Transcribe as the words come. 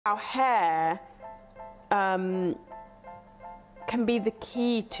Our hair can be the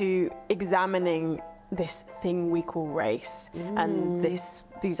key to examining this thing we call race and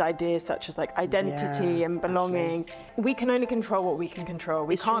these ideas such as like identity and belonging. We can only control what we can control.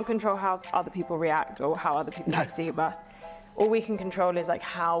 We can't control how other people react or how other people perceive us. All we can control is like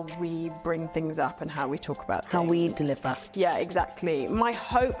how we bring things up and how we talk about things. How we deliver. Yeah, exactly. My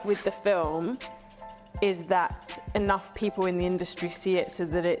hope with the film is that enough people in the industry see it so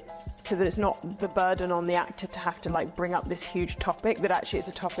that it's not the burden on the actor to have to like bring up this huge topic, that actually it's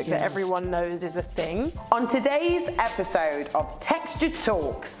a topic that everyone knows is a thing. On today's episode of Textured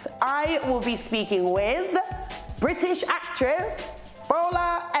Talks, I will be speaking with British actress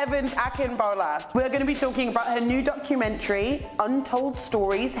Fola Evans-Akingbola. We're going to be talking about her new documentary, Untold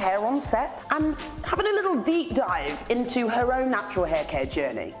Stories, Hair on Set, and having a little deep dive into her own natural hair care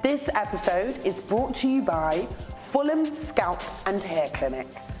journey. This episode is brought to you by Fulham Scalp and Hair Clinic,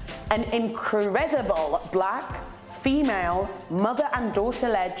 an incredible black, female, mother and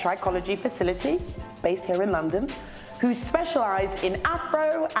daughter-led trichology facility based here in London, who specialise in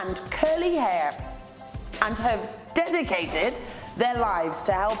afro and curly hair and have dedicated their lives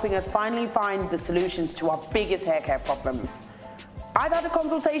to helping us finally find the solutions to our biggest hair care problems. I've had a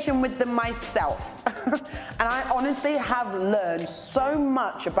consultation with them myself, and I honestly have learned so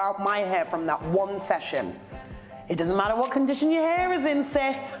much about my hair from that one session. It doesn't matter what condition your hair is in,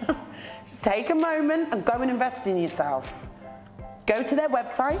 sis. Just take a moment and go and invest in yourself. Go to their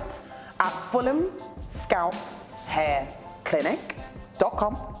website at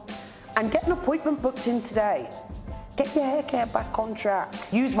fulhamscalphairclinic.com and get an appointment booked in today. Get your hair care back on track.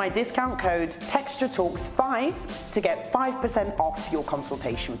 Use my discount code TextureTalks5 to get 5% off your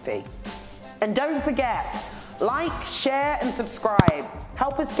consultation fee. And don't forget, like, share and subscribe.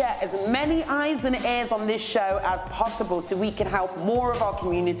 Help us get as many eyes and ears on this show as possible so we can help more of our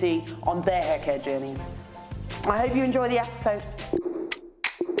community on their hair care journeys. I hope you enjoy the episode.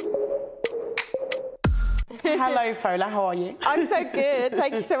 Hello, Fola, how are you? I'm so good.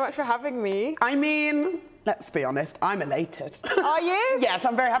 Thank you so much for having me. I mean, let's be honest, I'm elated. Are you? Yes,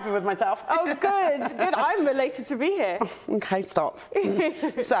 I'm very happy with myself. Oh, good, good. I'm elated to be here. Okay, stop.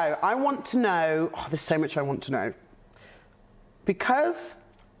 So, I want to know, there's so much I want to know. Because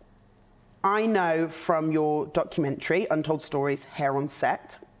I know from your documentary, Untold Stories, Hair on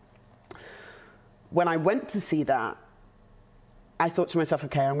Set, when I went to see that, I thought to myself,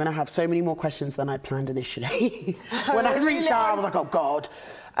 okay, I'm going to have so many more questions than I planned initially. When I reached out, I was like, oh, God.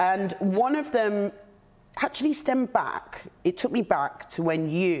 And one of them actually stemmed back. It took me back to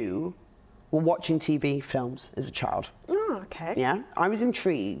when you were watching TV films as a child. Oh, okay. Yeah? I was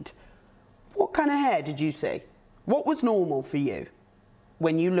intrigued. What kind of hair did you see? What was normal for you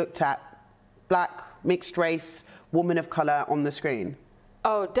when you looked at black, mixed race, woman of colour on the screen?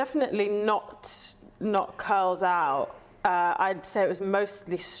 Oh, definitely not curls out. I'd say it was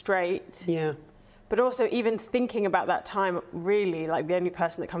mostly straight. Yeah. But also, even thinking about that time, really, like the only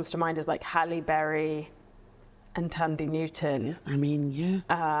person that comes to mind is like Halle Berry and Tandy Newton. I mean, yeah.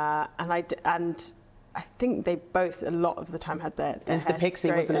 And I think they both a lot of the time had their It was the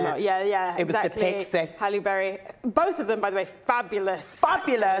pixie, wasn't it? Yeah, yeah, it exactly. It was the pixie. Halle Berry. Both of them, by the way, fabulous.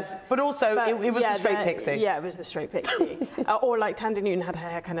 Fabulous, but also it was the straight pixie. Yeah, it was the straight pixie. Or like Tandy Newton had her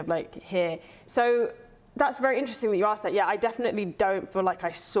hair kind of like here. So that's very interesting that you asked that. Yeah, I definitely don't feel like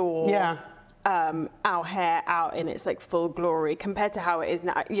I saw our hair out in its like full glory compared to how it is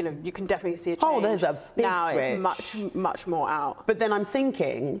now. You know, you can definitely see a change. Oh, there's a big now switch. It's much more out. But then I'm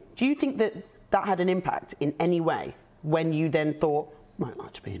thinking, do you think that that had an impact in any way when you then thought, I might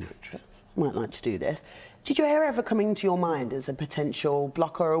like to be an actress, I might like to do this? Did your hair ever come into your mind as a potential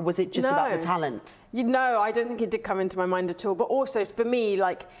blocker, or was it just about the talent? No, I don't think it did come into my mind at all. But also for me,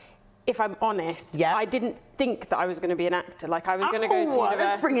 like, if I'm honest, I didn't think that I was going to be an actor. Like, I was going to go to university.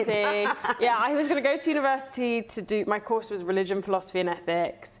 Let's bring it back. Yeah, I was going to go to university to do, my course was religion, philosophy and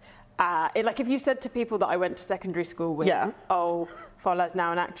ethics. Like, if you said to people that I went to secondary school with, oh, Fola's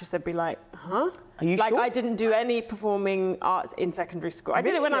now an actress, they'd be like, huh? Are you like, sure? I didn't do any performing arts in secondary school. I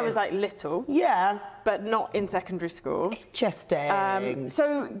did it when I was, like, little. Yeah. But not in secondary school. Interesting.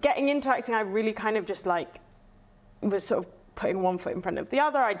 So getting into acting, I really kind of just, like, was sort of putting one foot in front of the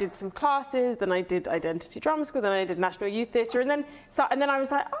other. I did some classes, then I did identity drama school, then I did National Youth Theatre, and then I was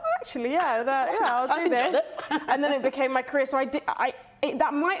like, oh, actually, I'll do this. And then it became my career. So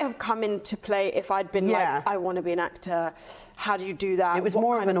that might have come into play if I'd been like, I want to be an actor. How do you do that? It was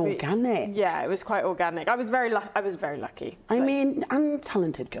more of an organic. Yeah, it was quite organic. I was very lucky. I mean, and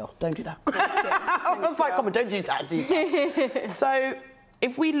talented girl. Don't do that. I was like, come on, don't do that. So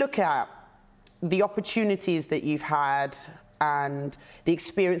if we look at the opportunities that you've had and the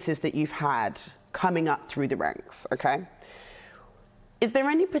experiences that you've had coming up through the ranks, okay? Is there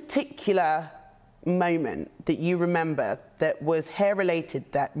any particular moment that you remember that was hair-related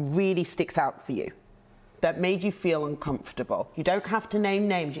that really sticks out for you? That made you feel uncomfortable? You don't have to name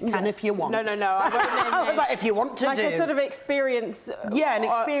names. You can if you want. No, I won't name names. I was like, if you want to like do. a sort of experience. Yeah, an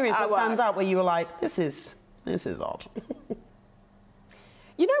experience that stands out where you were like, this is odd.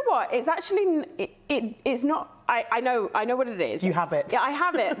 You know what? It's actually, it's not, I know what it is. You have it. Yeah, I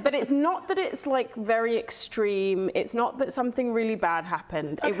have it, but it's not that it's like very extreme. It's not that something really bad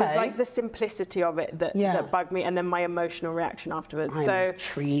happened. Okay. It was like the simplicity of it that bugged me, and then my emotional reaction afterwards. I'm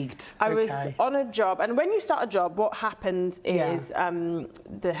intrigued. I was on a job, and when you start a job, what happens is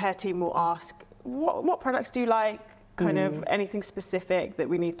the hair team will ask, what products do you like? Kind of anything specific that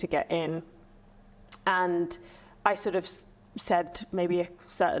we need to get in. And I sort of said maybe a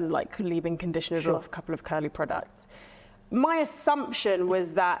certain like leave-in conditioners or a couple of curly products. My assumption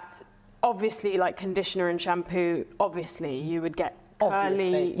was that obviously like conditioner and shampoo, obviously you would get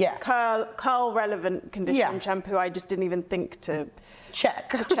curly, curl relevant conditioner and shampoo. I just didn't even think to check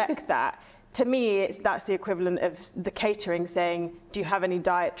that. To me, that's the equivalent of the catering saying, do you have any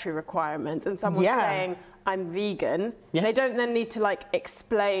dietary requirements? And someone saying, I'm vegan. They don't then need to like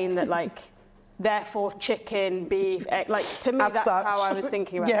explain that like, therefore chicken, beef, egg. Like to me, that's how I was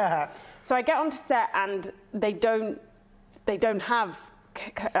thinking about it. So I get onto set and they don't have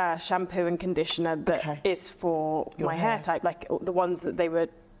shampoo and conditioner that is for my hair type. Like the ones that they were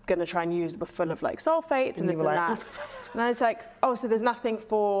going to try and use were full of like sulfates and this and that. And I was like, oh, so there's nothing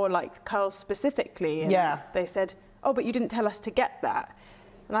for like curls specifically. And they said, oh, but you didn't tell us to get that.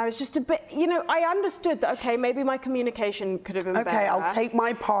 And I was just a bit, you know, I understood that, okay, maybe my communication could have been better. Okay, I'll take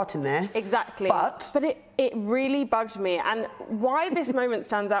my part in this. Exactly. But it really bugged me. And why this moment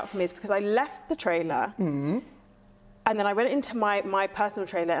stands out for me is because I left the trailer and then I went into my personal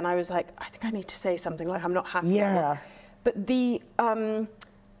trailer and I was like, I think I need to say something, like I'm not happy. But the,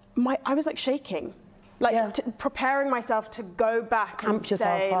 I was like shaking, like preparing myself to go back and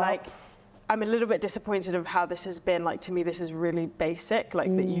say like, I'm a little bit disappointed of how this has been. Like, to me, this is really basic,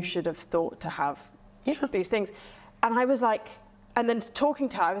 like that you should have thought to have these things. And I was like, and then talking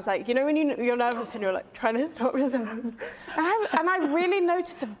to her, I was like, you know, when you're nervous and you're like trying to stop yourself. And I really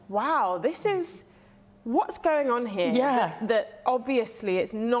noticed, wow, this is, what's going on here? That obviously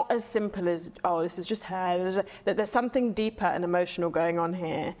it's not as simple as, oh, this is just hair. That there's something deeper and emotional going on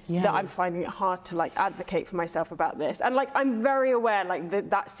here that I'm finding it hard to like advocate for myself about this. And like, I'm very aware, like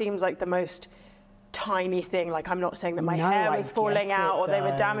that seems like the most tiny thing. Like, I'm not saying that my hair was falling out or they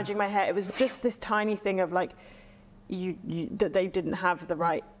were damaging my hair. It was just this tiny thing of like, that they didn't have the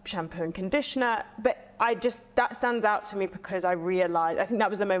right shampoo and conditioner. But that stands out to me because I realized, I think that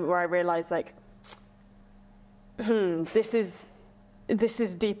was the moment where I realized like, this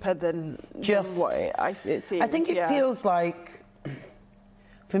is deeper than just what it seems. I think it feels like,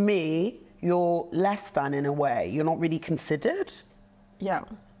 for me, you're less than in a way. You're not really considered.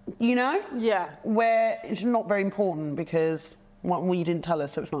 You know? Where it's not very important because, well, you didn't tell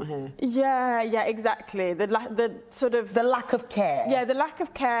us, so it's not here. Yeah, exactly. The sort of... The lack of care. Yeah, the lack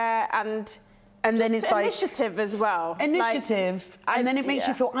of care and then it's like initiative as well. Initiative, like, and then it makes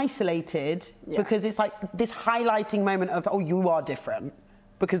you feel isolated because it's like this highlighting moment of, oh, you are different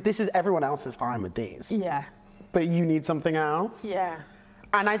because this is everyone else is fine with these. But you need something else.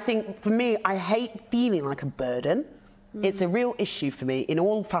 And I think for me, I hate feeling like a burden. It's a real issue for me in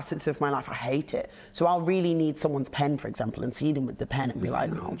all facets of my life. I hate it. So I'll really need someone's pen, for example, and see them with the pen and be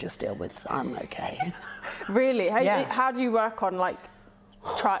like, no, I'll just deal with, I'm okay. Really? How do you work on like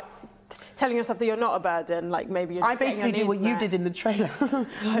telling yourself that you're not a burden, like maybe you're just I basically do what you did in the trailer. Can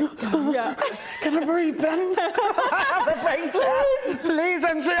I breathe then? Please,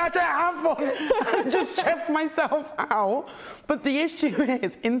 I'm sorry, I don't have one. I just stress myself out. But the issue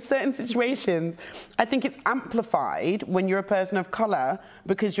is, in certain situations, I think it's amplified when you're a person of colour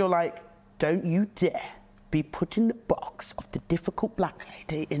because you're like, don't you dare be put in the box of the difficult black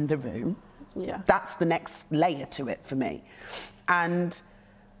lady in the room. That's the next layer to it for me. And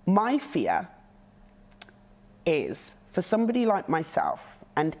my fear is for somebody like myself,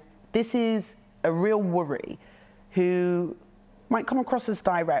 and this is a real worry, who might come across as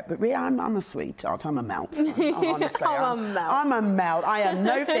direct, but really I'm a sweetheart, I'm a melt. Honestly, I'm a melt. I am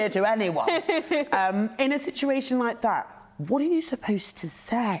no fear to anyone. In a situation like that, what are you supposed to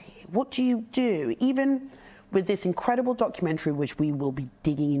say? What do you do? Even with this incredible documentary, which we will be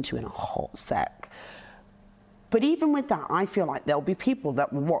digging into in a hot sec, but even with that, I feel like there'll be people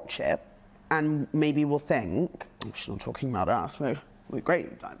that will watch it and maybe will think, I'm just not talking about us, we're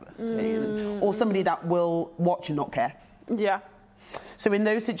great diversity. Or somebody that will watch and not care. Yeah. So in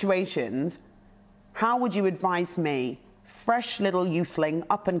those situations, how would you advise me, fresh little youthling,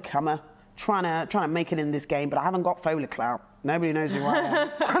 up and comer, trying to make it in this game, but I haven't got Fola clout. Nobody knows who I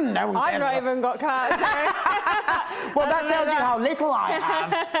am. No one cares. I've not even got clout. Well, that tells you how little I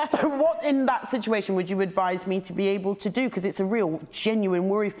have. So what in that situation would you advise me to be able to do? Because it's a real, genuine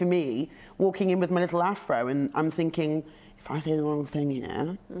worry for me, walking in with my little afro, and I'm thinking, if I say the wrong thing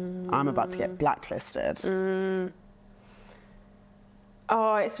here, I'm about to get blacklisted.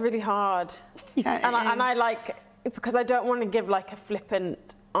 Oh, it's really hard. Yeah, and I like, because I don't want to give like a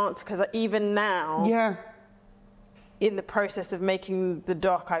flippant answer, because even now, in the process of making the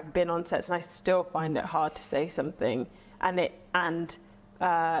doc, I've been on sets and I still find it hard to say something, and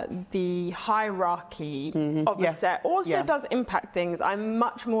the hierarchy of the set also does impact things. I'm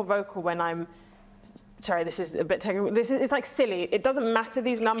much more vocal when I'm, sorry, this is a bit technical, it's like silly. It doesn't matter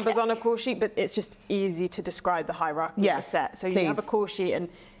these numbers on a call sheet, but it's just easy to describe the hierarchy of the set. So you have a call sheet and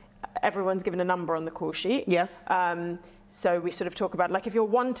everyone's given a number on the call sheet. So we sort of talk about, like, if you're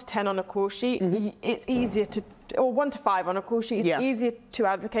 1 to 10 on a call sheet, it's easier to, or 1 to 5 on a call sheet, it's easier to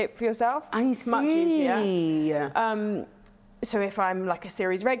advocate for yourself. I see. Much easier. So if I'm like a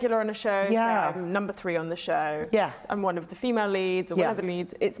series regular on a show, so I'm number 3 on the show, I'm one of the female leads or one of the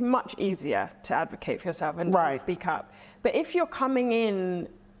leads, it's much easier to advocate for yourself and speak up. But if you're coming in,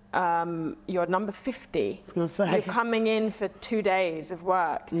 you're number 50, you're coming in for 2 days of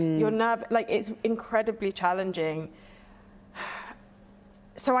work, you're like, it's incredibly challenging.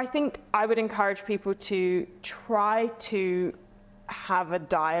 So I think I would encourage people to try to have a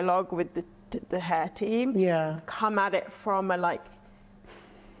dialogue with the hair team. Come at it from a like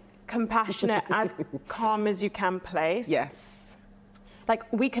compassionate, as calm as you can place.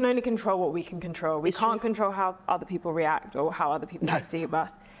 Like, we can only control what we can control. We can't control how other people react or how other people perceive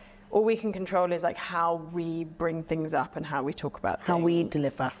us. All we can control is like how we bring things up and how we talk about things. How we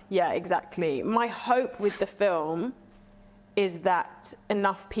deliver. Yeah, exactly. My hope with the film is that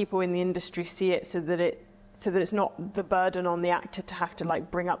enough people in the industry see it so that it's not the burden on the actor to have to like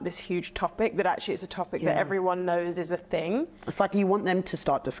bring up this huge topic, that actually it's a topic that everyone knows is a thing. It's like you want them to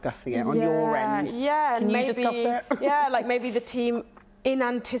start discussing it on your end. And Can maybe you discuss it? like maybe the team in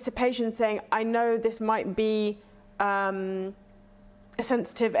anticipation saying, I know this might be a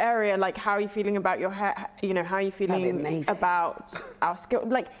sensitive area, like, how are you feeling about your hair, you know, how are you feeling about our skill,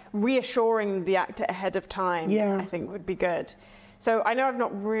 like reassuring the actor ahead of time, I think would be good. So I know I've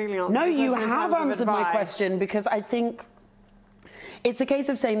not really answered. No, you have answered my question, because I think it's a case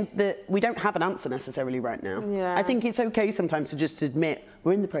of saying that we don't have an answer necessarily right now. I think it's okay sometimes to just admit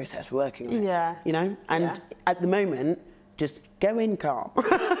we're in the process, we're working on it, you know, and at the moment, just go in calm.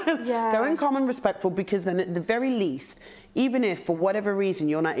 Go in calm and respectful, because then at the very least, even if for whatever reason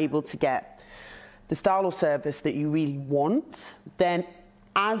you're not able to get the style or service that you really want, then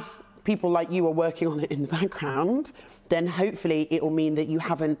as people like you are working on it in the background, then hopefully it will mean that you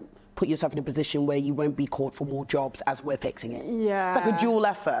haven't put yourself in a position where you won't be called for more jobs as we're fixing it. It's like a dual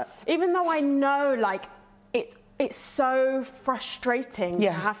effort. Even though I know, like, it's so frustrating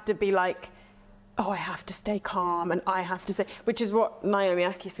to have to be like, oh, I have to stay calm and I have to say, which is what Naomi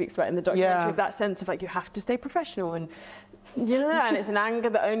Aki speaks about in the documentary, that sense of like, you have to stay professional, and and it's an anger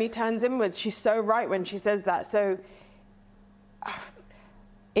that only turns inwards. She's so right when she says that. So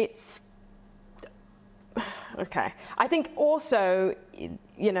it's, okay. I think also,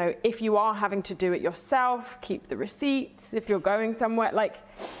 you know, if you are having to do it yourself, keep the receipts. If you're going somewhere, like,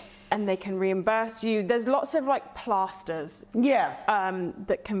 and they can reimburse you. There's lots of like plasters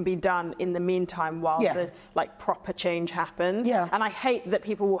that can be done in the meantime while the like proper change happens. And I hate that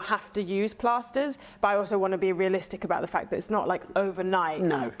people will have to use plasters, but I also want to be realistic about the fact that it's not like overnight.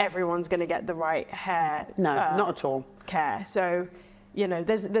 Everyone's going to get the right hair. Not at all. Care. So, you know,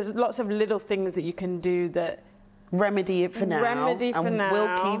 there's lots of little things that you can do that remedy it for now.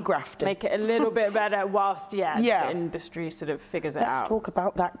 We'll keep grafting. Make it a little bit better whilst, the industry sort of figures it out. Let's talk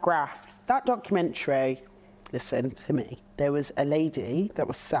about that graft. That documentary, listen to me. There was a lady that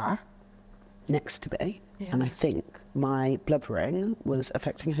was sat next to me, and I think my blubbering was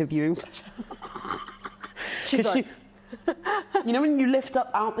affecting her viewing pleasure. She's like... you know when you lift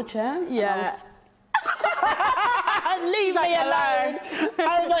up out the chair? Leave me alone.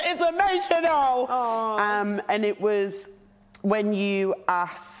 I was like, it's emotional. And it was when you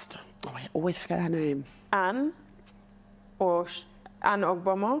asked, I always forget her name. Anne? Or Anne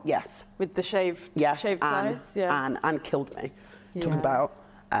Ogbomo? Yes. With the shaved sides? Anne killed me. Talking about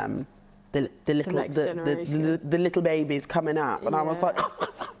the little babies coming up. And I was like,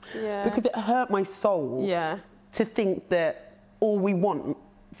 because it hurt my soul to think that all we want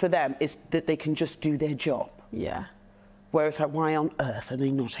for them is that they can just do their job. where it's like, why on earth are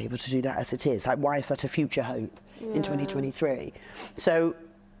they not able to do that as it is? Like, why is that a future hope in 2023? So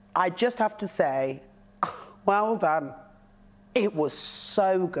I just have to say, well done. It was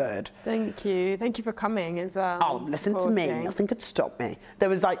so good. Thank you. Thank you for coming as well. Oh, listen to me. Nothing could stop me. There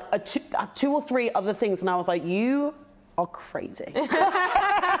was like two or three other things, and I was like, you are crazy.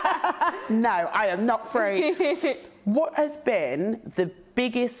 No, I am not free. What has been the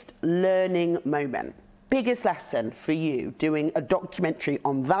biggest learning moment, biggest lesson for you doing a documentary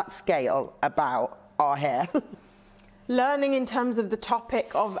on that scale about our hair? Learning in terms of the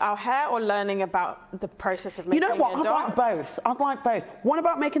topic of our hair, or learning about the process of making a doc? You know what, I'd like both. I'd like both. One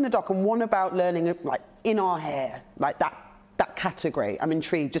about making the doc and one about learning, like, in our hair, like that category. I'm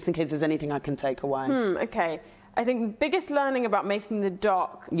intrigued, just in case there's anything I can take away. Okay. I think the biggest learning about making the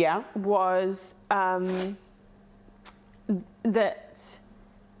doc was that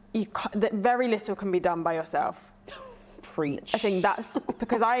very little can be done by yourself. Preach. I think that's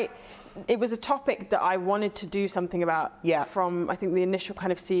because it was a topic that I wanted to do something about from, I think the initial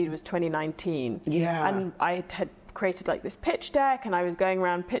kind of seed was 2019. Yeah. And I had created like this pitch deck, and I was going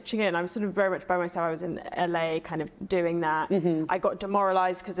around pitching it, and I was sort of very much by myself. I was in LA kind of doing that. I got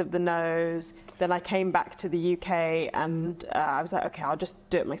demoralized because of the no's. Then I came back to the UK, and I was like, okay, I'll just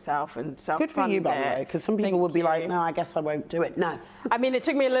do it myself and self-fund it. Good for you, by the way, because some people would be like, no, I guess I won't do it. No. I mean, it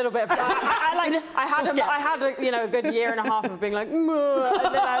took me a little bit of I had a good year and a half of being like, and then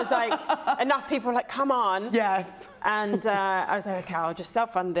I was like, enough people were like, come on. Yes. And I was like, okay, I'll just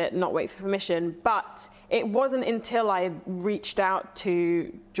self-fund it and not wait for permission. But it wasn't until I reached out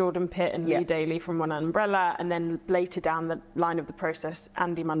to Jordan Pitt and Lee Daly from One Umbrella, and then later down the line of the process,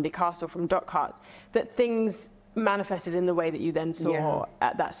 Andy Mundy Castle from Doc Hearts, that things manifested in the way that you then saw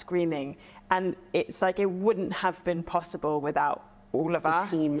at that screening. And it's like, it wouldn't have been possible without all of us.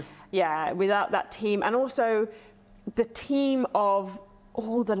 Team. Yeah, without that team. And also the team of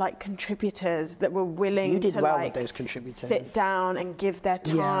all the like contributors that were willing to with those contributors. Sit down and give their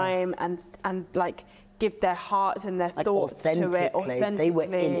time and like give their hearts and their thoughts to it authentically. They were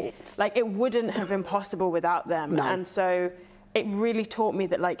in it. Like, it wouldn't have been possible without them. No. And so it really taught me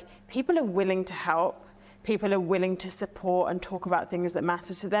that like people are willing to help, people are willing to support and talk about things that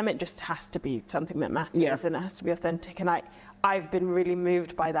matter to them. It just has to be something that matters, and it has to be authentic. And I've been really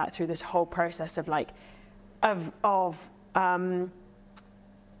moved by that through this whole process of like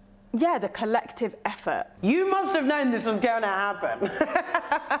the collective effort. You must have known this was going to happen.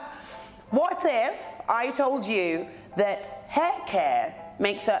 What if I told you that hair care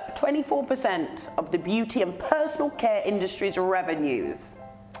makes up 24% of the beauty and personal care industry's revenues?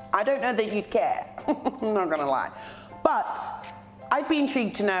 I don't know that you'd care, I'm not gonna lie. But I'd be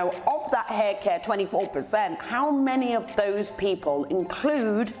intrigued to know, of that hair care 24%, how many of those people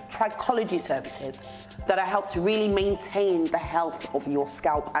include trichology services that are helped to really maintain the health of your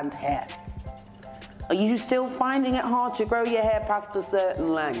scalp and hair? Are you still finding it hard to grow your hair past a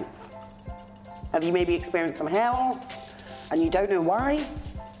certain length? Have you maybe experienced some hair loss and you don't know why?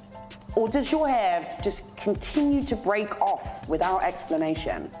 Or does your hair just continue to break off without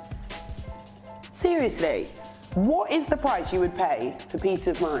explanation? Seriously, what is the price you would pay for peace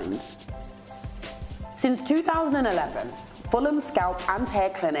of mind? Since 2011, Fulham Scalp and Hair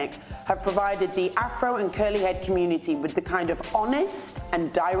Clinic have provided the afro and curly head community with the kind of honest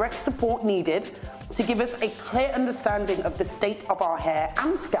and direct support needed to give us a clear understanding of the state of our hair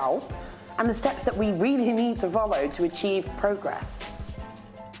and scalp and the steps that we really need to follow to achieve progress.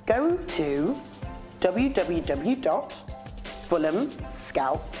 Go to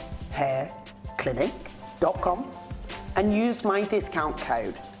www.fulhamscalphairclinic.com and use my discount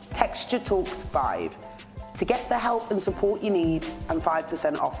code TextureTalks5 to get the help and support you need, and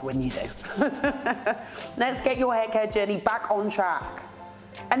 5% off when you do. Let's get your hair care journey back on track.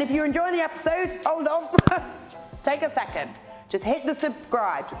 And if you're enjoying the episode, hold on, take a second. Just hit the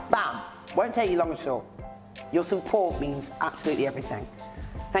subscribe, bam. Won't take you long at all. Your support means absolutely everything.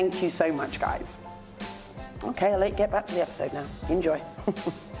 Thank you so much, guys. Okay, I'll let you get back to the episode now. Enjoy.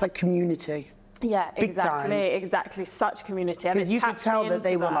 Like community. Yeah, Big time. Exactly. Such community. Because you could tell that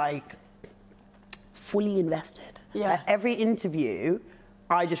they were like fully invested. Yeah. At every interview,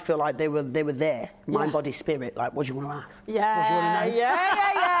 I just feel like they were there, mind, body, spirit. Like, what do you want to ask? Yeah, what do you want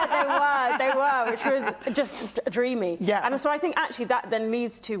to know? They were, which was just dreamy. Yeah. And so I think actually that then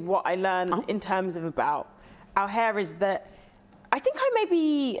leads to what I learned in terms of about our hair, is that I think I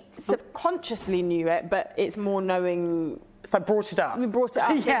maybe subconsciously knew it, but it's more knowing. It's like brought it up. We brought it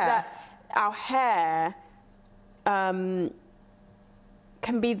up. Yeah. That our hair can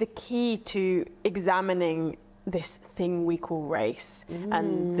be the key to examining this thing we call race,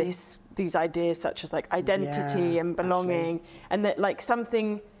 and these these ideas such as like identity and belonging, and that like something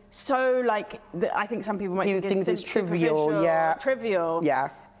so like that I think some people might think it's trivial,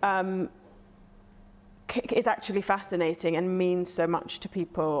 is actually fascinating and means so much to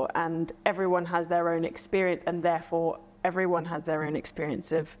people, and everyone has their own experience, and therefore everyone has their own experience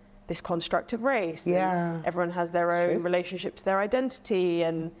of this construct of race. Yeah. Everyone has their own relationship to their identity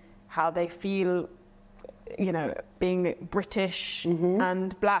and how they feel, you know, being British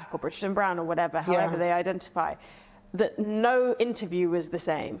and black or British and brown or whatever, however they identify. That no interview was the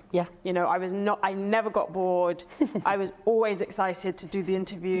same. Yeah. You know, I never got bored. I was always excited to do the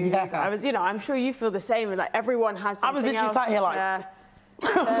interviews. Yes. I was, you know, I'm sure you feel the same. Like everyone has something else. I was literally sat here like,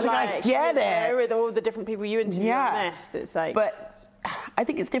 I was like, I get it. With all the different people you interview on this, it's like. But I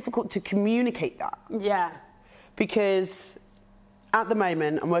think it's difficult to communicate that. Yeah. Because at the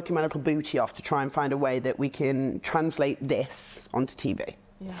moment, I'm working my little booty off to try and find a way that we can translate this onto TV.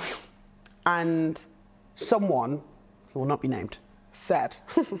 Yeah. And someone, who will not be named, said,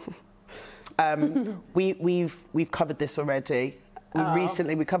 we've covered this already.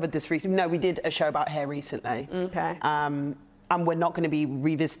 We covered this recently. No, we did a show about hair recently. Okay. And we're not going to be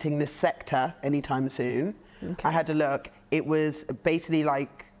revisiting this sector anytime soon. Okay. I had a look. It was basically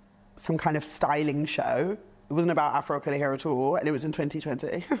like some kind of styling show. It wasn't about Afro colour hair at all, and it was in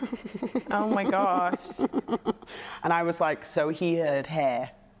 2020. Oh my gosh. And I was like, so he had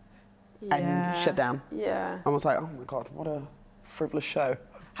hair. And shut down. Yeah. I was like, oh my God, what a frivolous show.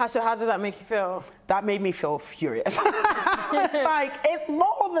 So how did that make you feel? That made me feel furious. It's like, it's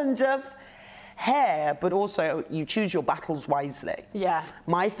more than just hair, but also you choose your battles wisely. Yeah.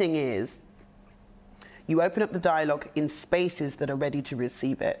 My thing is, you open up the dialogue in spaces that are ready to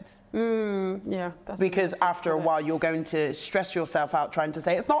receive it. Yeah. Because after a while, you're going to stress yourself out trying to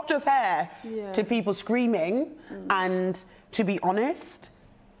say, it's not just hair, to people screaming. And to be honest,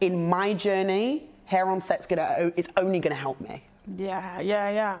 in my journey, hair on set's it's only gonna help me.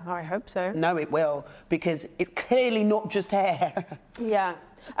 Yeah. I hope so. No, it will, because it's clearly not just hair. Yeah.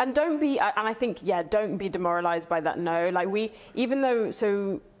 And don't be demoralized by that no. Like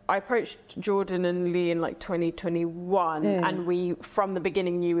I approached Jordan and Lee in like 2021 and we, from the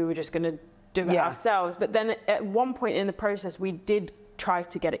beginning, knew we were just gonna do it ourselves. But then at one point in the process, we did try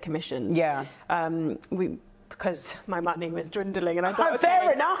to get it commissioned. Yeah. Because my money was dwindling, and I thought, okay,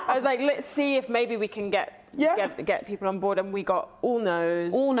 fair enough. I was like, let's see if maybe we can get people on board, and we got all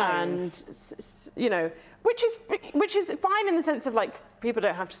no's, and you know, which is fine in the sense of like people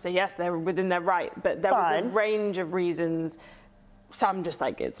don't have to say yes, they're within their right, but there was a range of reasons. Some just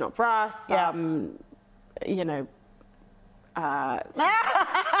like it's not for us. Some, you know.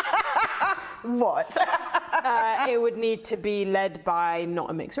 What? It would need to be led by not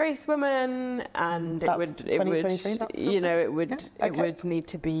a mixed race woman, and it would need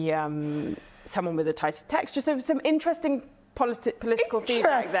to be someone with a tighter texture. So some interesting political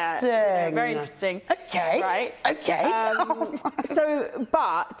feedback there. Very interesting. Okay. Right. Okay.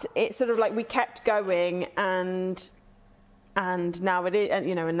 But it's sort of like we kept going, and now it is, and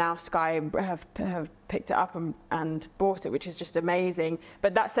you know, and now Sky have picked it up and bought it, which is just amazing.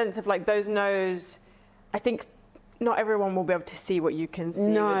 But that sense of like those no's, I think not everyone will be able to see what you can see with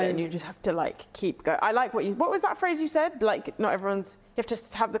it, and you just have to like keep going. I like what was that phrase you said? Like not everyone's, you have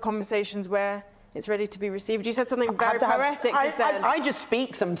to have the conversations where it's ready to be received. You said something very poetic just then. I just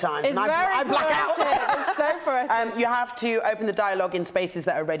speak sometimes, and I black out. It's so poetic. You have to open the dialogue in spaces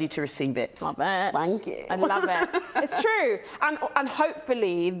that are ready to receive it. Love it. Thank you. I love it. It's true. And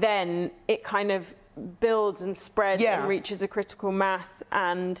hopefully then it kind of builds and spreads and reaches a critical mass,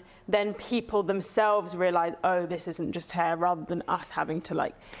 and then people themselves realise, oh, this isn't just hair, rather than us having to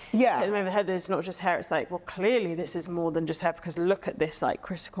like hit them over the head. It's not just hair. It's like, well, clearly this is more than just hair, because look at this like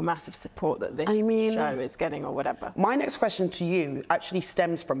critical mass of support that this show is getting, or whatever. My next question to you actually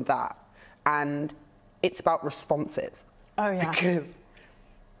stems from that, and it's about responses. Oh yeah. Because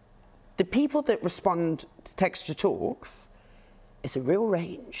the people that respond to Texture Talks, it's a real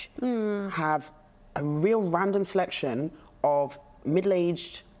range. Have a real random selection of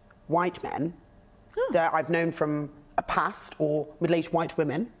middle-aged white men that I've known from a past, or middle-aged white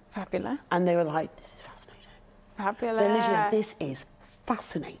women. Fabulous. And they were like, this is fascinating. Fabulous. They're literally like, this is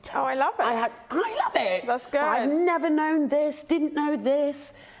fascinating. Oh, I love it. I love it. That's good. I've never known this, didn't know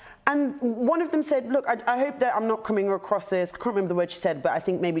this. And one of them said, look, I hope that I'm not coming across this, I can't remember the word she said, but I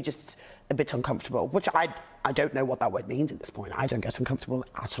think maybe just a bit uncomfortable, which I don't know what that word means at this point. I don't get uncomfortable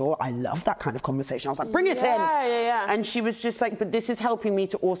at all. I love that kind of conversation. I was like, bring it in. Yeah. And she was just like, but this is helping me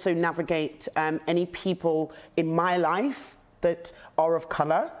to also navigate any people in my life that are of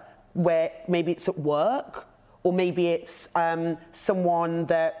colour, where maybe it's at work or maybe it's someone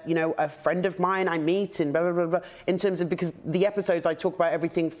that, you know, a friend of mine I meet and blah, blah, blah, blah, in terms of, because the episodes I talk about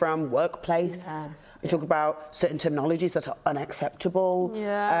everything from workplace. Yeah. I talk about certain terminologies that are unacceptable.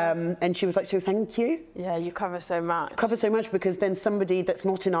 Yeah. And she was like, so thank you. Yeah, you cover so much. Cover so much, because then somebody that's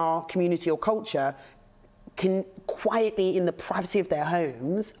not in our community or culture can quietly, in the privacy of their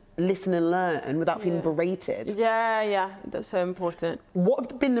homes, listen and learn without feeling berated. Yeah, yeah, that's so important.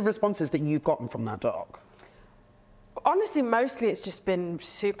 What have been the responses that you've gotten from that doc? Honestly, mostly it's just been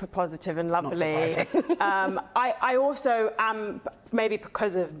super positive and lovely. Not surprising. I also am, maybe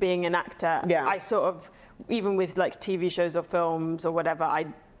because of being an actor, I sort of, even with like TV shows or films or whatever, I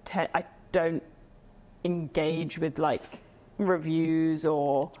don't engage with like reviews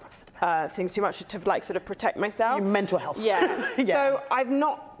or things too much to like sort of protect myself. Your mental health. Yeah. So I've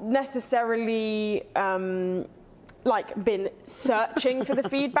not necessarily like been searching for the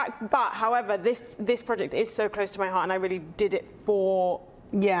feedback, but however, this project is so close to my heart, and I really did it for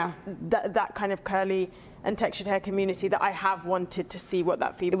that kind of curly and textured hair community that I have wanted to see what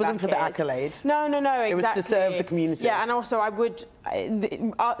that feedback is. It wasn't for the accolade. No, exactly. It was to serve the community. Yeah, and also I would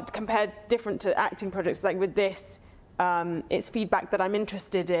compare different to acting projects, like with this, it's feedback that I'm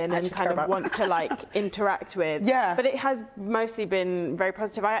interested in and kind of want to like interact with. Yeah. But it has mostly been very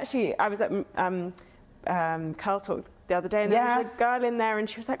positive. I was at Curl Talk the other day, and there was a girl in there, and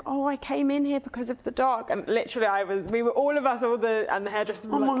she was like, "Oh, I came in here because of the doc," and literally, we were all of us, and the hairdressers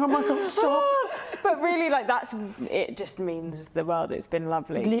were oh my God, stop! Oh. But really, like it just means the world. It's been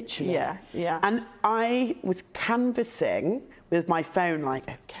lovely. Literally. Yeah. And I was canvassing with my phone,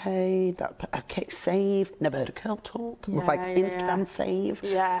 like, okay, save. Never heard of Curl Talk. It was like Instagram save.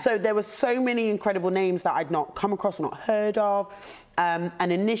 Yeah. So there were so many incredible names that I'd not come across or not heard of, and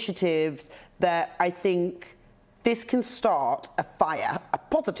initiatives that I think this can start a fire, a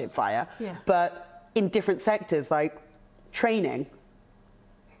positive fire, but in different sectors, like training.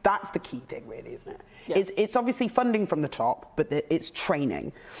 That's the key thing, really, isn't it? Yeah. It's obviously funding from the top, but it's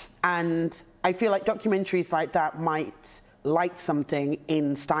training. And I feel like documentaries like that might light something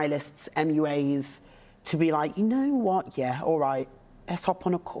in stylists, MUAs, to be like, you know what, yeah, all right, let's hop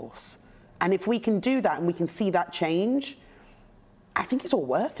on a course. And if we can do that and we can see that change, I think it's all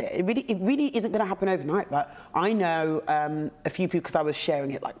worth it. It really isn't going to happen overnight, but I know a few people, because I was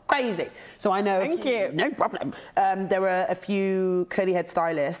sharing it like crazy. So I know. Thank you. No problem. There were a few curly head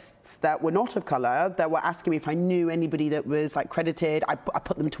stylists that were not of colour that were asking me if I knew anybody that was like credited. I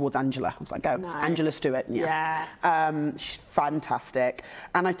put them towards Angela. I was like, oh, nice. Angela Stewart. Yeah. She's fantastic.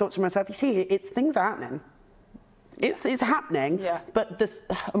 And I thought to myself, you see, things are happening. It's happening. Yeah. But the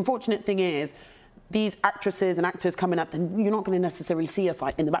unfortunate thing is, these actresses and actors coming up, and you're not going to necessarily see us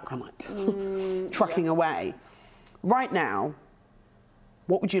like in the background, like trucking away. Right now,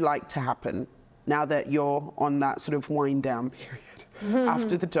 what would you like to happen now that you're on that sort of wind down period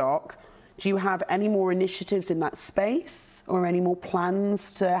after the doc? Do you have any more initiatives in that space, or any more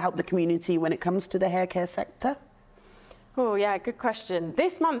plans to help the community when it comes to the hair care sector? Oh yeah, good question.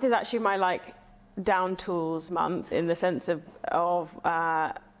 This month is actually my like down tools month, in the sense of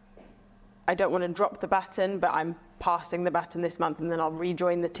I don't want to drop the baton, but I'm passing the baton this month, and then I'll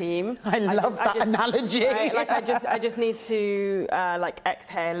rejoin the team. I love that analogy. Right? Like I just need to like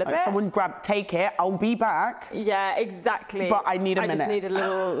exhale a bit. Someone take it. I'll be back. Yeah, exactly. But I need a minute. I just need a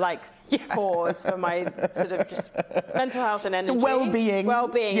little like pause for my sort of just mental health and energy. Well-being.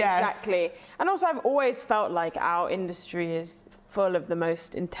 Well-being. Yes. Exactly. And also, I've always felt like our industry is full of the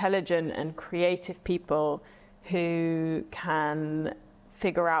most intelligent and creative people who can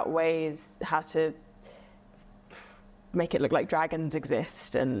figure out ways how to make it look like dragons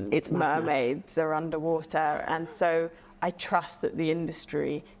exist and mermaids are underwater. And so I trust that the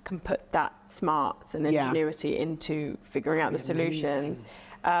industry can put that smarts and ingenuity into figuring out the solutions.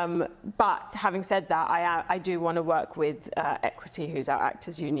 But having said that, I do want to work with Equity, who's our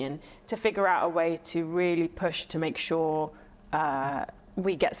actors union, to figure out a way to really push to make sure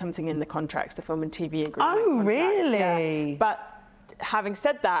we get something in the contracts, the film and TV agreement. Oh, really? Yeah. But having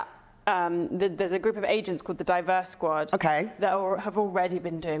said that, there's a group of agents called the Diverse Squad that have already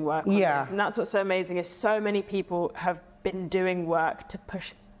been doing work on this. And that's what's so amazing, is so many people have been doing work to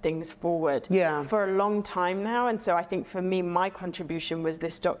push things forward for a long time now. And so I think for me, my contribution was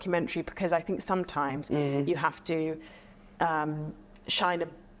this documentary, because I think sometimes you have to shine a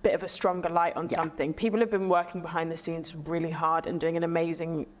bit of a stronger light on something. People have been working behind the scenes really hard and doing an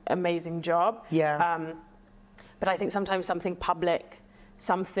amazing job. But I think sometimes something public,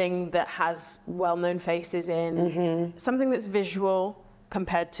 something that has well-known faces in, something that's visual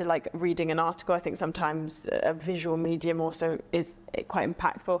compared to like reading an article. I think sometimes a visual medium also is quite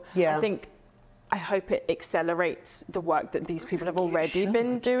impactful. I think I hope it accelerates the work that these people have already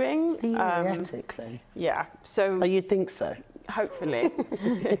been doing. Theoretically. Yeah. So. Oh, you'd think so. Hopefully.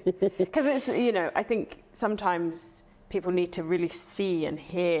 Because it's, you know, I think sometimes people need to really see and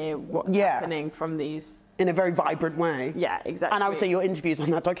hear what's happening from these. In a very vibrant way. Yeah, exactly. And I would say your interviews on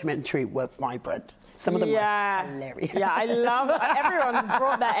that documentary were vibrant. Some of them were hilarious. Yeah, I love everyone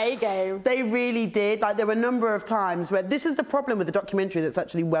brought their A game. They really did. Like, there were a number of times where this is the problem with the documentary that's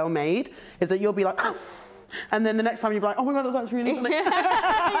actually well made, is that you'll be like, oh, and then the next time you'll be like, oh my God, that's actually really funny.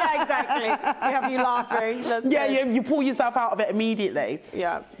 Yeah, exactly. We have you laughing. That's good. You pull yourself out of it immediately.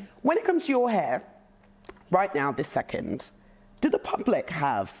 Yeah. When it comes to your hair, right now, this second, do the public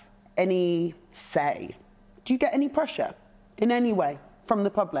have any say? Do you get any pressure in any way from the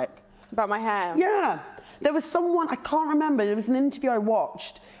public? About my hair? Yeah. There was someone, I can't remember, it was an interview I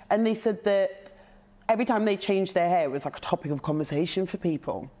watched, and they said that every time they changed their hair, it was like a topic of conversation for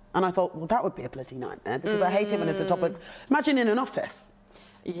people. And I thought, well, that would be a bloody nightmare, because I hate it when it's a topic. Imagine in an office.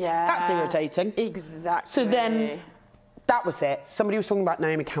 Yeah. That's irritating. Exactly. So then, that was it. Somebody was talking about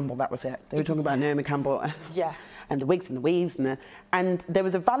Naomi Campbell, that was it. They were talking about Naomi Campbell. Yeah. And the wigs and the weaves and there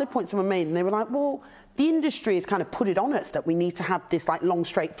was a valid point someone made, and they were like, well, the industry has kind of put it on us that we need to have this like long,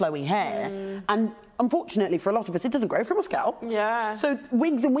 straight, flowy hair. And unfortunately for a lot of us, it doesn't grow from a scalp. Yeah. So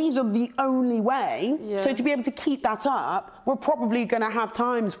wigs and weaves are the only way. Yeah. So to be able to keep that up, we're probably going to have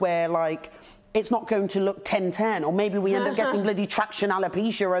times where like, it's not going to look 10-10, or maybe we end up getting bloody traction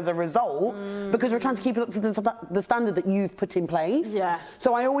alopecia as a result, because we're trying to keep it up to the standard that you've put in place. Yeah.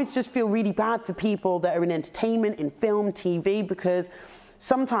 So I always just feel really bad for people that are in entertainment, in film, TV, because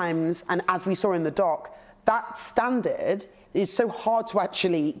sometimes, and as we saw in the doc, that standard is so hard to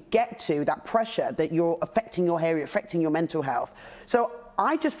actually get to, that pressure that you're affecting your hair, you're affecting your mental health. So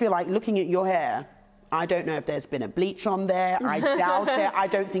I just feel like looking at your hair, I don't know if there's been a bleach on there. I doubt it. I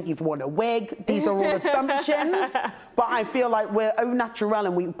don't think you've worn a wig. These are all assumptions. But I feel like we're au naturel,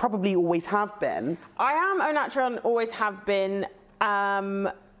 and we probably always have been. I am au naturel and always have been.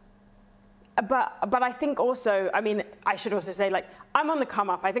 But I think also, I mean, I should also say, like, I'm on the come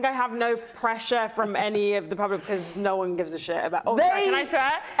up. I think I have no pressure from any of the public, because no one gives a shit about. Oh, sorry, can I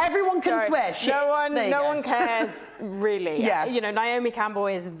swear? Everyone can swear. Shit. No one cares, really. Yes. You know, Naomi Campbell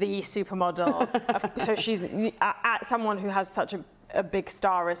is the supermodel, so she's someone who has such a big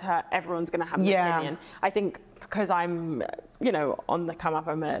star as her. Everyone's going to have an opinion. I think because I'm, you know, on the come up,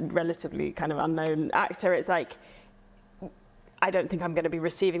 I'm a relatively kind of unknown actor. It's like, I don't think I'm going to be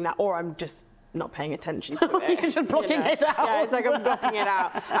receiving that, or I'm just not paying attention to it. You're just blocking it out. Yeah, it's like I'm blocking it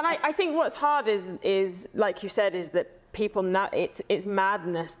out. And I think what's hard is like you said, is that people now, it's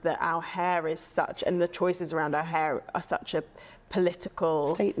madness that our hair is such, and the choices around our hair are such a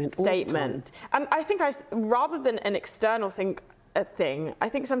political statement. And I think rather than an external thing, I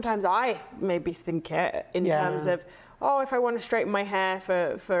think sometimes I maybe think it in terms of, oh, if I want to straighten my hair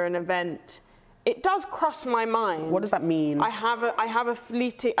for an event, it does cross my mind. What does that mean? I have a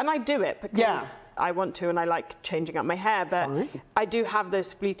fleeting, and I do it because I want to, and I like changing up my hair, but I do have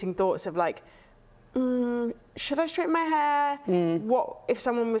those fleeting thoughts of like, should I straighten my hair? What if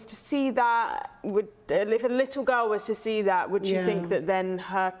someone was to see that? If a little girl was to see that, would she think that then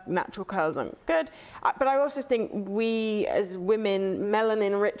her natural curls aren't good? But I also think we as women,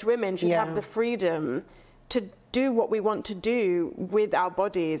 melanin-rich women, should have the freedom to do what we want to do with our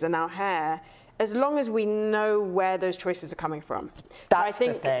bodies and our hair, as long as we know where those choices are coming from. That's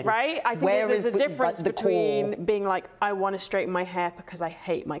the thing. Right? I think there's a difference between being like, I want to straighten my hair because I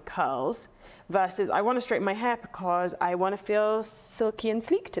hate my curls, versus I want to straighten my hair because I want to feel silky and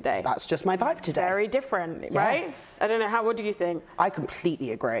sleek today. That's just my vibe today. Very different, right? I don't know, what do you think? I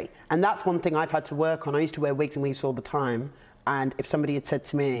completely agree. And that's one thing I've had to work on. I used to wear wigs and weaves all the time. And if somebody had said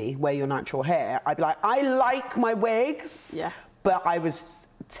to me, wear your natural hair, I'd be like, I like my wigs. Yeah. But I was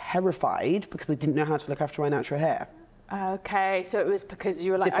terrified because I didn't know how to look after my natural hair. Okay, so it was because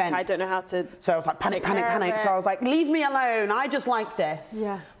you were like, okay, I don't know how to... So I was like, panic. So I was like, leave me alone, I just like this.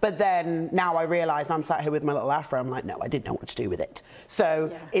 Yeah. But then now I realise, and I'm sat here with my little afro, I'm like, no, I didn't know what to do with it.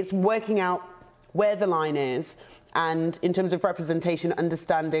 So it's working out where the line is, and in terms of representation,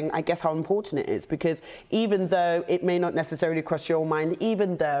 understanding, I guess, how important it is, because even though it may not necessarily cross your mind,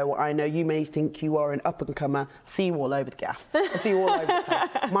 even though I know you may think you are an up-and-comer, I see you all over the gaff. I see you all over the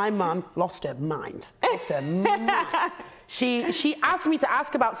place. My mum lost her mind. She asked me to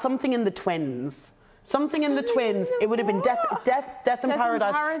ask about something in the twins. Something in the twins. It would have been Death in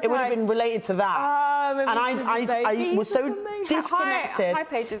Paradise. It would have been related to that. And I was so disconnected. Hi,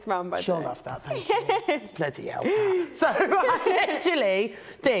 Paige's mum, by the way. She'll love that, thank you. Bloody hell. So I actually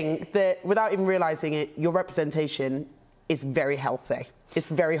think that without even realising it, your representation is very healthy. It's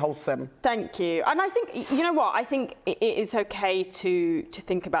very wholesome. Thank you. And I think, you know what, I think it is okay to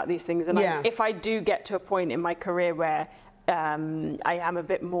think about these things. And if I do get to a point in my career where I am a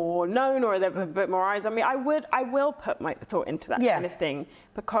bit more known or there are a bit more eyes on me, I will put my thought into that kind of thing,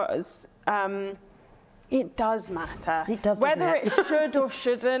 because it does matter. It does, whether it should or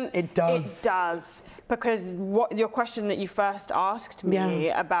shouldn't. It does. It does. Because your question that you first asked me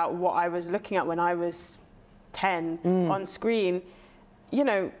about what I was looking at when I was 10 on screen, you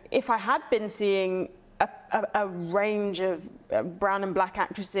know, if I had been seeing a range of brown and black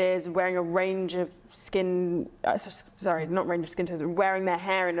actresses wearing a range of skin, sorry, not range of skin tones, wearing their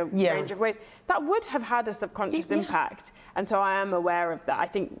hair in a range of ways, that would have had a subconscious impact. And so I am aware of that. I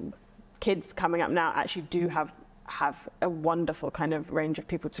think kids coming up now actually do have a wonderful kind of range of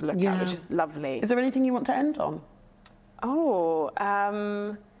people to look at, which is lovely. Is there anything you want to end on?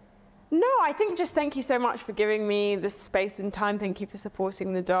 No, I think just thank you so much for giving me the space and time. Thank you for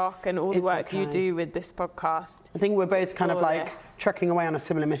supporting the doc and all the work you do with this podcast. I think we're both kind of like trucking away on a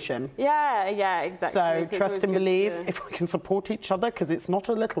similar mission. Yeah, exactly. So trust and believe, if we can support each other, because it's not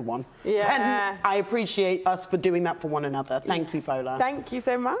a little one. Then I appreciate us for doing that for one another. Thank you, Fola. Thank you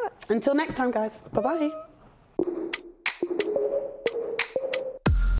so much. Until next time, guys. Bye-bye.